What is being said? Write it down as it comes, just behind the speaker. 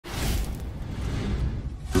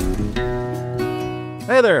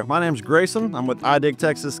Hey there, my name's Grayson. I'm with iDig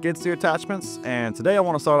Texas Skid Steer Attachments, and today I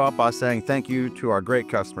want to start off by saying thank you to our great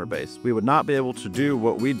customer base. We would not be able to do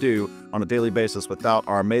what we do on a daily basis without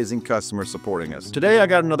our amazing customers supporting us. Today I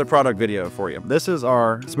got another product video for you. This is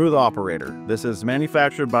our smooth operator. This is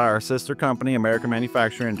manufactured by our sister company, American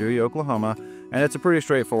Manufacturing in Dewey, Oklahoma, and it's a pretty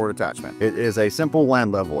straightforward attachment. It is a simple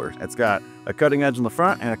land leveler. It's got a cutting edge on the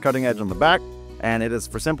front and a cutting edge on the back, and it is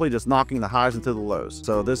for simply just knocking the highs into the lows.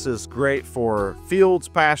 So this is great for fields,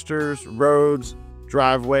 pastures, roads,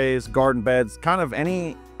 driveways, garden beds, kind of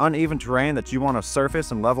any uneven terrain that you want to surface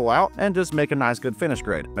and level out and just make a nice good finish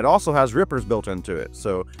grade. It also has rippers built into it,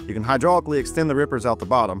 so you can hydraulically extend the rippers out the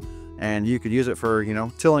bottom, and you could use it for,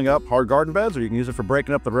 tilling up hard garden beds, or you can use it for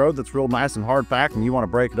breaking up the road that's real nice and hard packed and you want to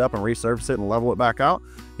break it up and resurface it and level it back out.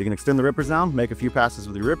 You can extend the rippers down, make a few passes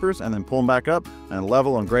with your rippers, and then pull them back up and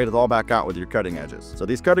level and grade it all back out with your cutting edges. So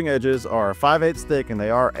these cutting edges are 5/8 thick and they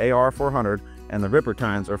are AR 400, and the ripper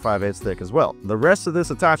tines are 5/8 thick as well. The rest of this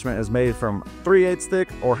attachment is made from 3/8 thick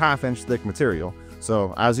or 1/2 inch thick material.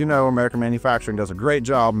 So as you know, American Manufacturing does a great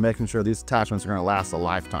job making sure these attachments are going to last a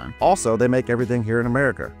lifetime. Also, they make everything here in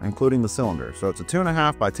America, including the cylinder. So it's a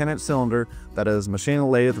 2.5 by 10 inch cylinder that is machine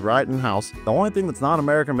lathe right in-house. The only thing that's not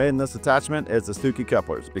American made in this attachment is the Stuckey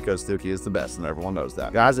couplers, because Stuckey is the best and everyone knows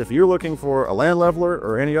that. Guys, if you're looking for a land leveler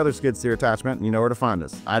or any other skid steer attachment, you know where to find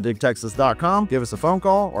us. iDigTexas.com, give us a phone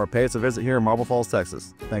call, or pay us a visit here in Marble Falls,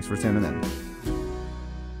 Texas. Thanks for tuning in.